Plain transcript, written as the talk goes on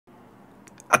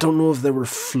I don't know if they were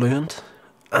fluent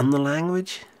in the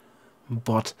language,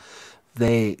 but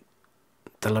they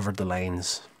delivered the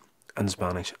lines in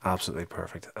Spanish absolutely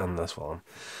perfect in this film.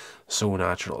 So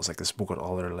natural. It's like they spoke it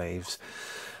all their lives.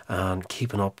 And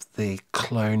keeping up the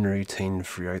clown routine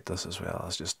throughout this as well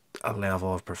is just a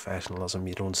level of professionalism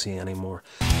you don't see anymore.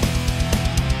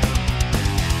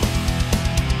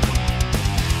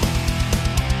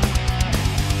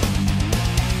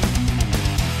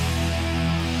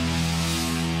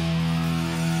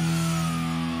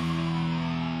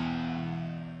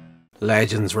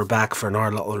 Legends, we're back for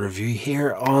another little review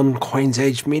here on Queen's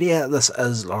Age Media. This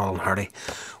is Laurel and Hardy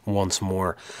once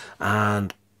more,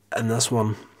 and in this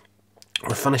one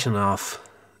we're finishing off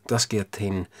disc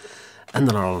 18 in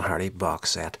the Laurel and Hardy box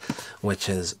set, which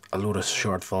is a load of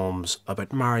short films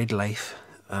about married life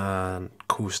and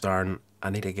co-starring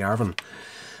Anita Garvin.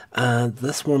 And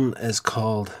this one is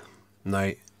called,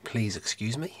 now please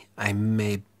excuse me, I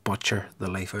may butcher the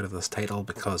life out of this title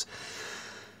because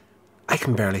I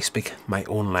can barely speak my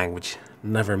own language,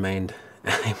 never mind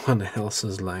anyone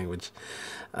else's language.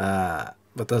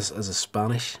 But this is a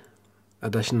Spanish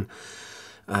edition.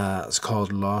 It's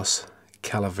called Los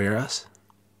Calaveras.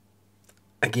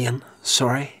 Again,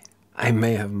 sorry, I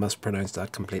may have mispronounced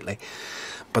that completely.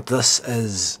 But this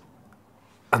is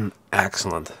an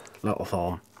excellent little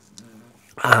film.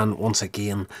 And once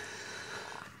again,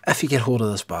 if you get hold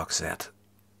of this box set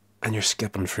and you're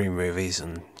skipping through movies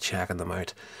and checking them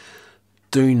out,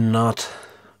 do not,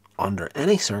 under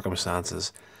any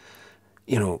circumstances,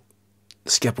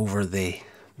 skip over the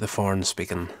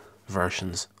foreign-speaking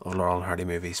versions of Laurel and Hardy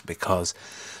movies, because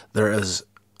there is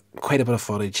quite a bit of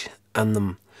footage in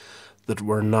them that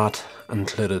were not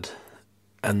included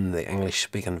in the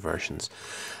English-speaking versions.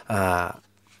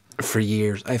 For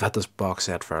years, I've had this box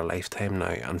set for a lifetime now,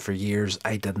 and for years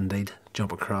I did indeed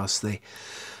jump across the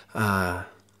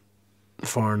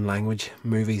foreign language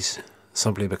movies,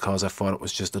 simply because I thought it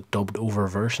was just a dubbed over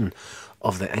version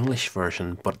of the English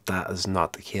version, but that is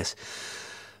not the case.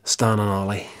 Stan and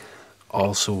Ollie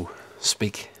also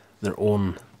speak their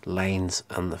own lines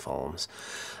in the films,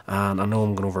 and I know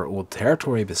I'm going over old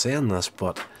territory by saying this,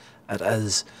 but it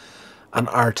is an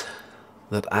art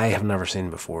that I have never seen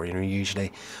before.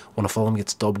 Usually when a film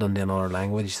gets dubbed into another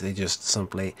language, they just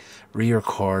simply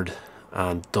re-record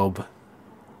and dub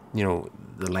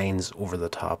the lines over the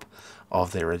top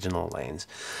of the original lines,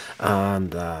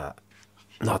 and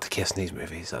not the case in these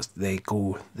movies, as they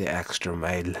go the extra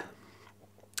mile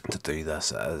to do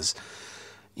this. As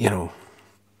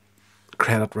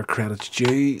credit where credit's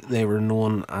due, they were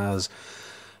known as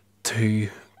two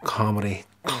comedy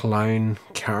clown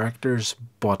characters,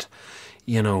 but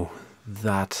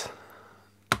that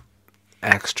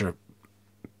extra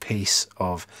piece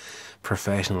of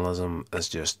professionalism is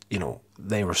just,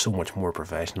 they were so much more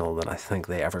professional than I think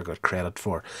they ever got credit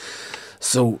for.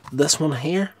 So this one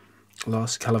here,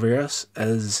 Los Calaveras,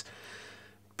 is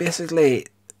basically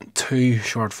two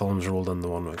short films rolled into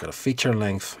one. We've got a feature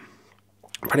length,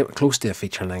 pretty close to a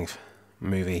feature length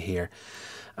movie here,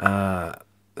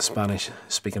 Spanish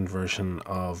speaking version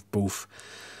of both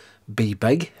Be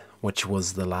Big, which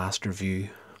was the last review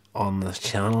on this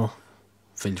channel.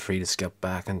 Feel free to skip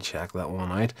back and check that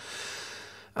one out.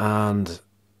 And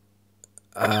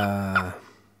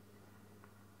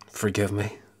forgive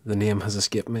me, the name has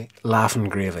escaped me, Laughing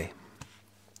Gravy,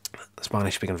 the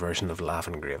Spanish speaking version of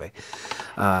Laughing Gravy.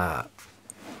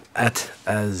 It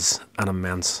is an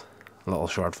immense little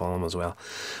short film as well.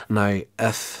 Now,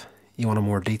 if you want a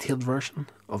more detailed version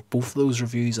of both those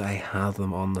reviews, I have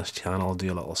them on this channel.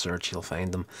 Do a little search, you'll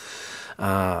find them.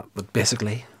 But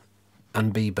basically,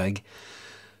 and Be Big,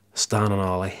 Stan and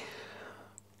Ollie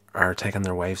are taking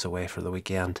their wives away for the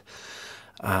weekend,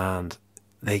 and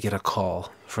they get a call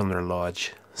from their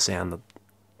lodge saying that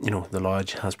the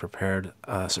lodge has prepared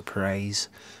a surprise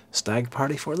stag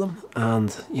party for them,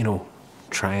 and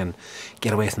try and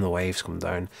get away from the wives, come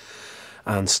down.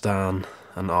 And Stan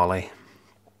and Ollie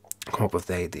come up with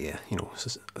the idea.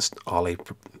 Ollie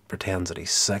pretends that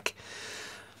he's sick,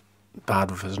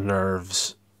 bad with his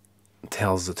nerves,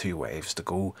 tells the two wives to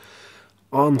go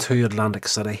on to Atlantic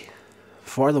City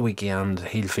for the weekend.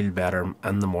 He'll feel better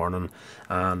in the morning,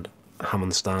 and him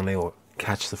and Stanley will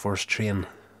catch the first train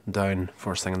down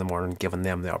first thing in the morning, giving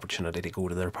them the opportunity to go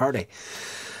to their party.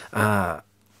 The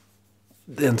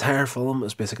entire film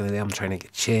is basically them trying to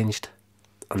get changed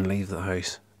and leave the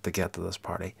house to get to this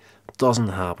party. Doesn't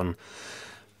happen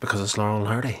because it's Laurel and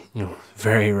Hardy.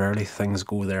 Very rarely things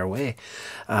go their way.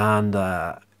 And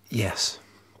yes,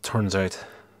 turns out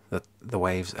that the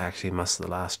wives actually missed the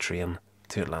last train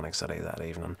to Atlantic City that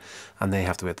evening, and they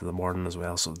have to wait till the morning as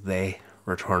well, so they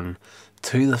return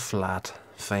to the flat,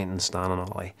 finding Stan and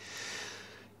Ollie,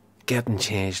 getting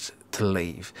changed to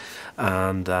leave.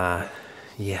 And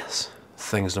yes,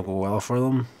 things don't go well for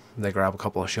them. They grab a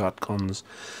couple of shotguns.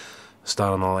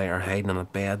 Stan and Ollie are hiding in a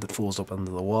bed that folds up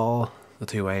into the wall. The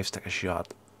two wives take a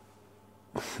shot.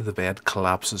 The bed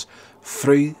collapses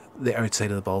through the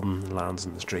outside of the building and lands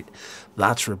in the street.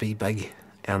 That's where Be Big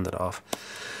ended off.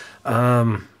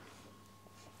 There's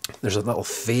a little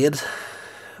fade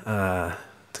to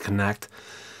connect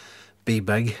Be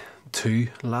Big to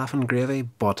Laughing Gravy,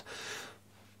 but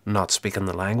not speaking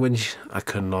the language, I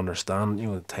couldn't understand. You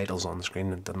know, the titles on the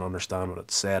screen, I didn't understand what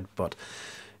it said, but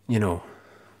you know,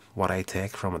 what I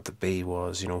take from it to be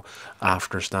was, you know,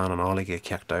 after Stan and Ollie get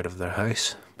kicked out of their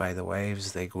house by the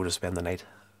wives, they go to spend the night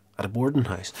at a boarding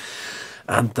house.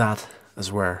 And that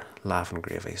is where Laughing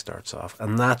Gravy starts off.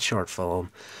 And that short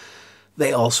film,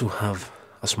 they also have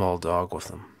a small dog with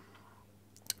them.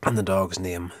 And the dog's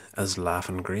name is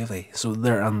Laughing Gravy. So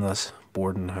they're in this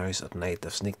boarding house at night.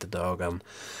 They've sneaked the dog in.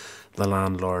 The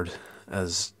landlord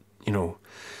is, you know,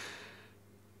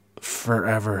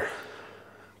 forever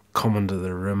coming to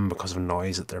the room because of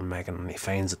noise that they're making, and he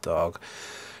finds the dog,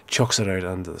 chucks it out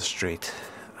into the street,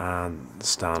 and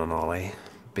Stan and Ollie,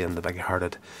 being the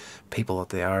big-hearted people that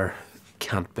they are,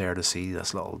 can't bear to see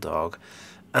this little dog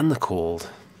in the cold,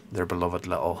 their beloved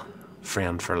little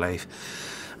friend for life.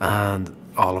 And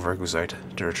Oliver goes out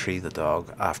to retrieve the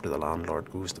dog after the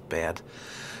landlord goes to bed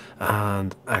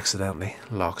and accidentally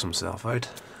locks himself out.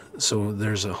 So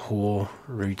there's a whole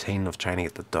routine of trying to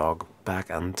get the dog back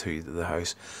into the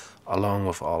house along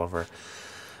with Oliver.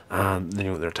 And you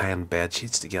know, they're tying bed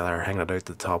sheets together, hanging it out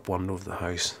the top window of the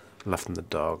house, lifting the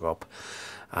dog up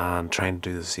and trying to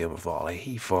do the same with Ollie.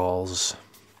 He falls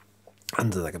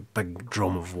into like a big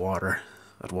drum of water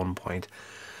at one point,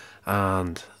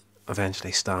 and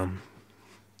eventually Stan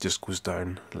just goes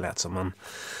down, lets him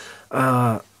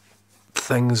in.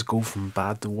 Things go from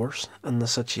bad to worse in the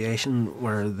situation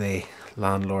where the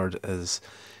landlord is,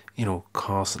 you know,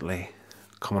 constantly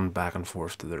coming back and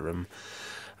forth to the room.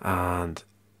 And,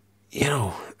 you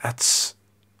know, it's...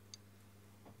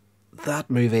 that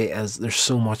movie is... there's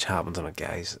so much happens in it,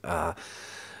 guys. I'm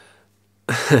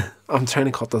trying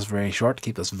to cut this very short,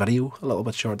 keep this video a little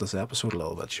bit short, this episode a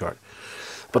little bit short.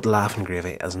 But Laughing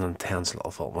Gravy is an intense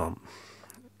little film,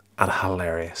 and a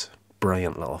hilarious,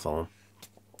 brilliant little film.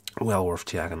 Well worth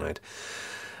checking out.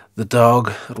 The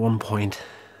dog, at one point,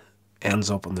 ends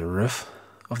up on the roof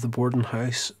of the boarding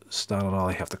house. Stan and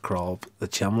Ollie have to crawl up the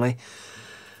chimney.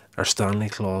 Or Stanley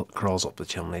crawls up the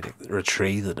chimney to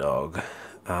retrieve the dog.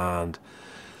 And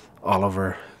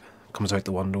Oliver comes out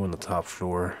the window on the top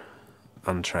floor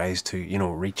and tries to, you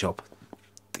know, reach up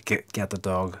to get the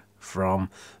dog from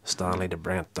Stanley to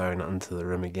bring it down into the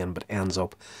room again, but ends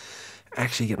up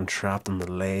actually getting trapped on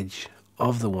the ledge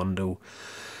of the window,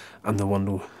 and the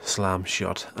window slams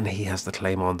shut, and he has to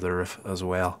climb onto the roof as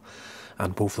well,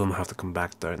 and both of them have to come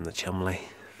back down the chimney.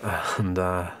 And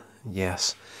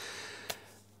yes,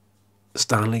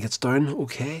 Stanley gets down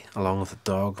okay, along with the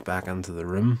dog, back into the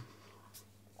room,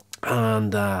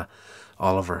 and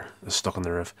Oliver is stuck on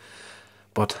the roof,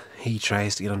 but he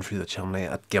tries to get in through the chimney.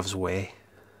 It gives way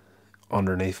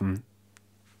underneath him.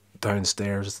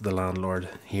 Downstairs, the landlord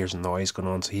hears a noise going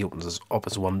on, so he opens up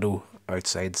his window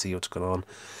outside to see what's going on,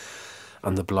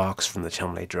 and the blocks from the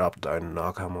chimney drop down and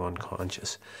knock him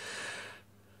unconscious.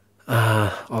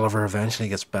 Oliver eventually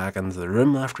gets back into the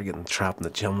room after getting trapped in the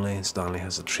chimney, and Stanley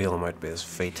has to trail him out by his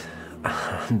feet,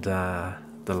 and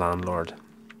the landlord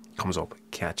comes up,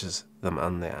 catches them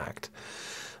in the act,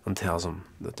 and tells them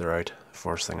that they're out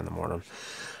first thing in the morning.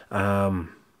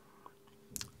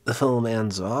 The film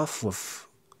ends off with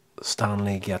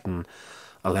Stanley getting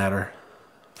a letter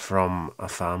from a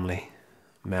family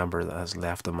member that has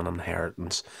left him an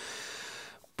inheritance.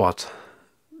 But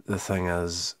the thing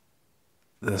is,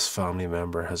 this family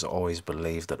member has always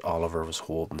believed that Oliver was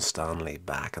holding Stanley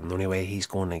back, and the only way he's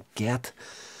going to get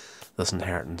this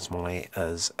inheritance money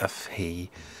is if he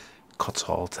cuts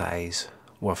all ties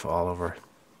with Oliver.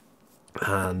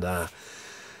 And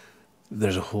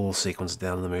there's a whole sequence at the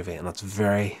end of the movie, and it's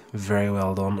very, very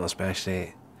well done,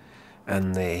 especially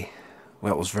in the...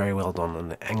 well, it was very well done in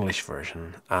the English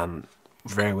version, and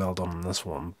very well done in this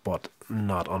one, but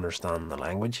not understanding the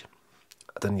language,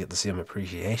 I didn't get the same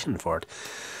appreciation for it.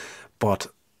 But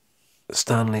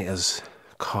Stanley is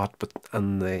caught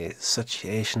in the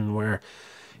situation where,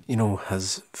 you know,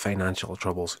 his financial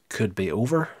troubles could be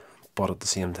over, but at the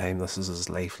same time, this is his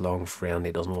lifelong friend.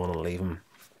 He doesn't want to leave him.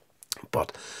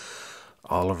 But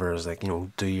Oliver is like, you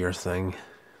know, do your thing,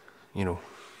 you know,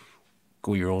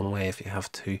 go your own way if you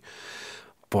have to.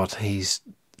 But he's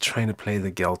trying to play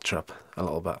the guilt trip a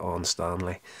little bit on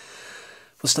Stanley.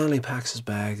 But Stanley packs his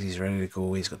bags, he's ready to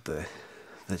go, he's got the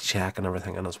check and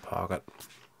everything in his pocket.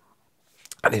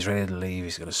 And he's ready to leave,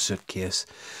 he's got a suitcase,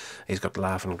 he's got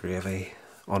laughing gravy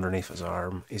underneath his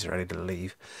arm, he's ready to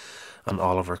leave. And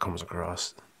Oliver comes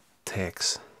across,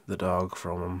 takes the dog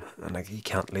from him, and like, he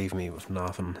can't leave me with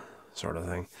nothing, sort of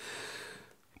thing.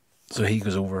 So he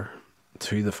goes over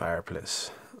to the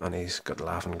fireplace, and he's got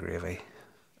laughing gravy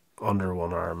under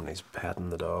one arm, and he's petting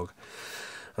the dog.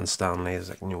 And Stanley is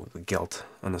like, you know, the guilt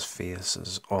on his face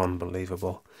is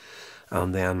unbelievable.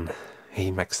 And then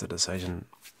he makes the decision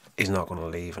he's not going to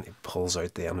leave, and he pulls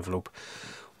out the envelope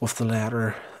with the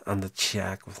letter and the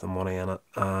check with the money in it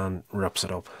and rips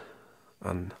it up.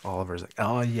 And Oliver's like,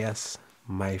 oh yes,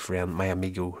 my friend, my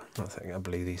amigo, I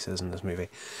believe he says in this movie.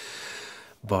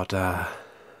 But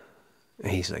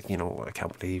he's like, you know, I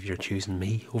can't believe you're choosing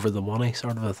me over the money,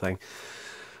 sort of a thing.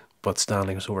 But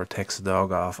Stanley goes over, takes the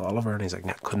dog off Oliver, and he's like,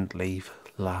 I couldn't leave,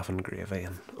 laughing gravy.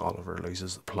 And Oliver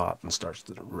loses the plot and starts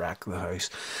to wreck the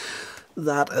house.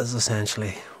 That is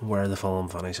essentially where the film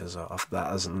finishes off.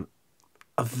 That is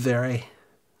a very,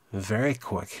 very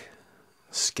quick,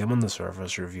 skimming the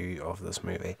surface review of this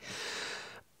movie.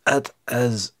 It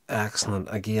is excellent.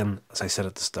 Again, as I said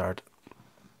at the start,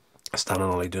 Stan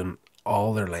and Ollie doing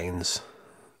all their lines,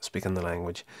 speaking the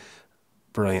language,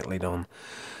 brilliantly done.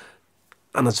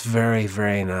 And it's very,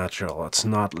 very natural. It's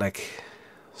not like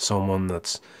someone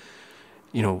that's,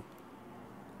 you know,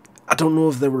 I don't know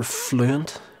if they were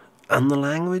fluent in the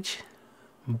language,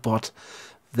 but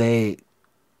they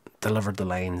delivered the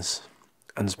lines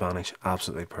in Spanish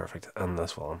absolutely perfect in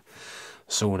this film.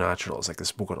 So natural. It's like they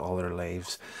spoke it all their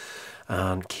lives.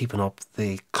 And keeping up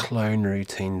the clown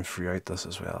routine throughout this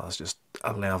as well is just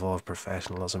a level of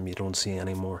professionalism you don't see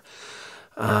anymore.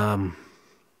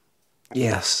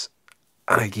 Yes.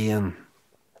 And again,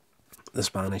 the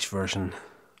Spanish version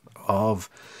of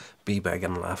Be Big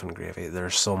and Laughing Gravy,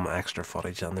 there's some extra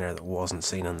footage in there that wasn't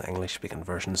seen in the English speaking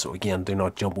version. So again, do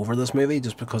not jump over this movie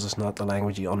just because it's not the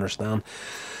language you understand.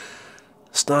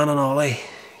 Stan and Ollie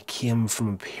came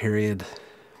from a period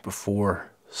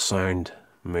before sound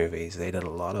movies. They did a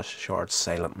lot of short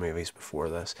silent movies before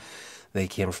this. They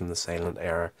came from the silent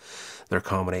era. Their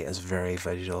comedy is very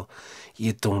visual.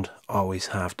 You don't always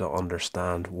have to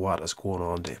understand what is going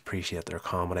on to appreciate their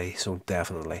comedy. So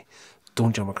definitely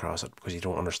don't jump across it because you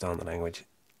don't understand the language.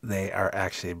 They are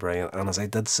actually brilliant. And as I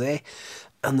did say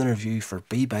in the review for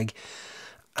Be Big,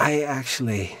 I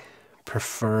actually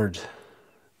preferred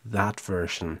that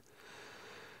version.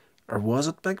 Or was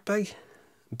it Big Big?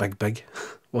 Big Big?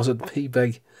 Was it Be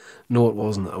Big? No, it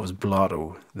wasn't. It was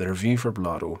Blotto. The review for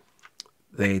Blotto,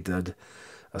 they did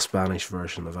a Spanish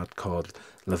version of it called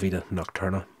La Vida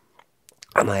Nocturna.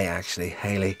 And I actually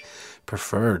highly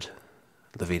preferred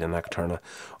La Vida Nocturna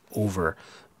over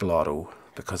Blotto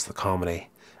because the comedy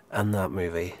in that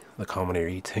movie, the comedy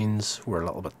routines were a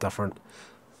little bit different,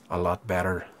 a lot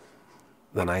better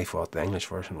than I thought the English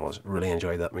version was. Really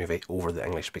enjoyed that movie over the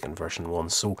English speaking version one.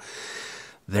 So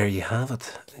there you have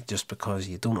it. Just because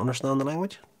you don't understand the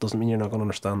language doesn't mean you're not going to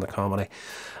understand the comedy.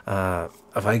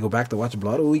 If I go back to watch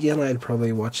Blotto again, I'd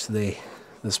probably watch the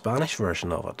Spanish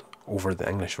version of it over the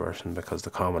English version because the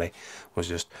comedy was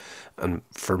just, and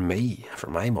for me, for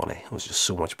my money, it was just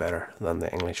so much better than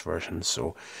the English version.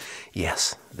 So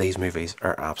yes, these movies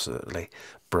are absolutely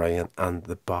brilliant, and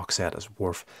the box set is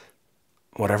worth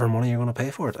whatever money you're going to pay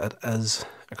for it. It is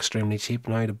extremely cheap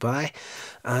now to buy,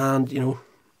 and you know,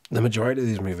 the majority of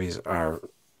these movies are,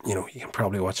 you know, you can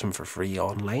probably watch them for free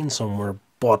online somewhere,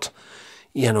 but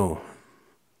you know,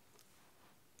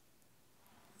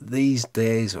 these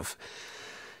days of,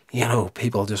 you know,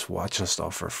 people just watching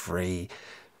stuff for free,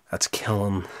 it's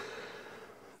killing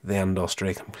the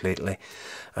industry completely.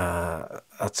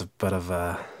 That's a bit of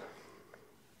a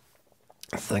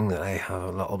thing that I have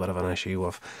a little bit of an issue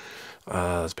with.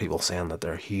 There's people saying that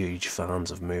they're huge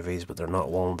fans of movies, but they're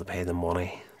not willing to pay the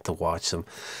money to watch them.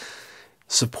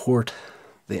 Support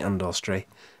the industry,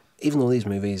 even though these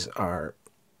movies are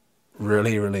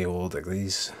really, really old. Like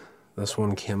this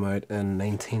one came out in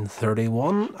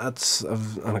 1931. That's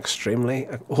an extremely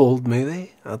old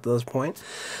movie at this point.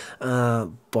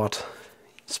 But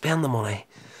spend the money,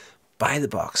 buy the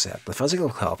box set, the physical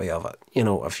copy of it. You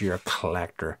know, if you're a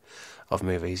collector of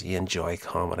movies, you enjoy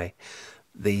comedy,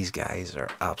 these guys are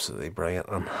absolutely brilliant,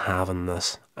 and having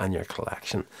this in your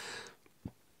collection,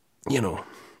 you know,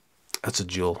 it's a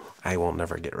jewel I will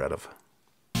never get rid of.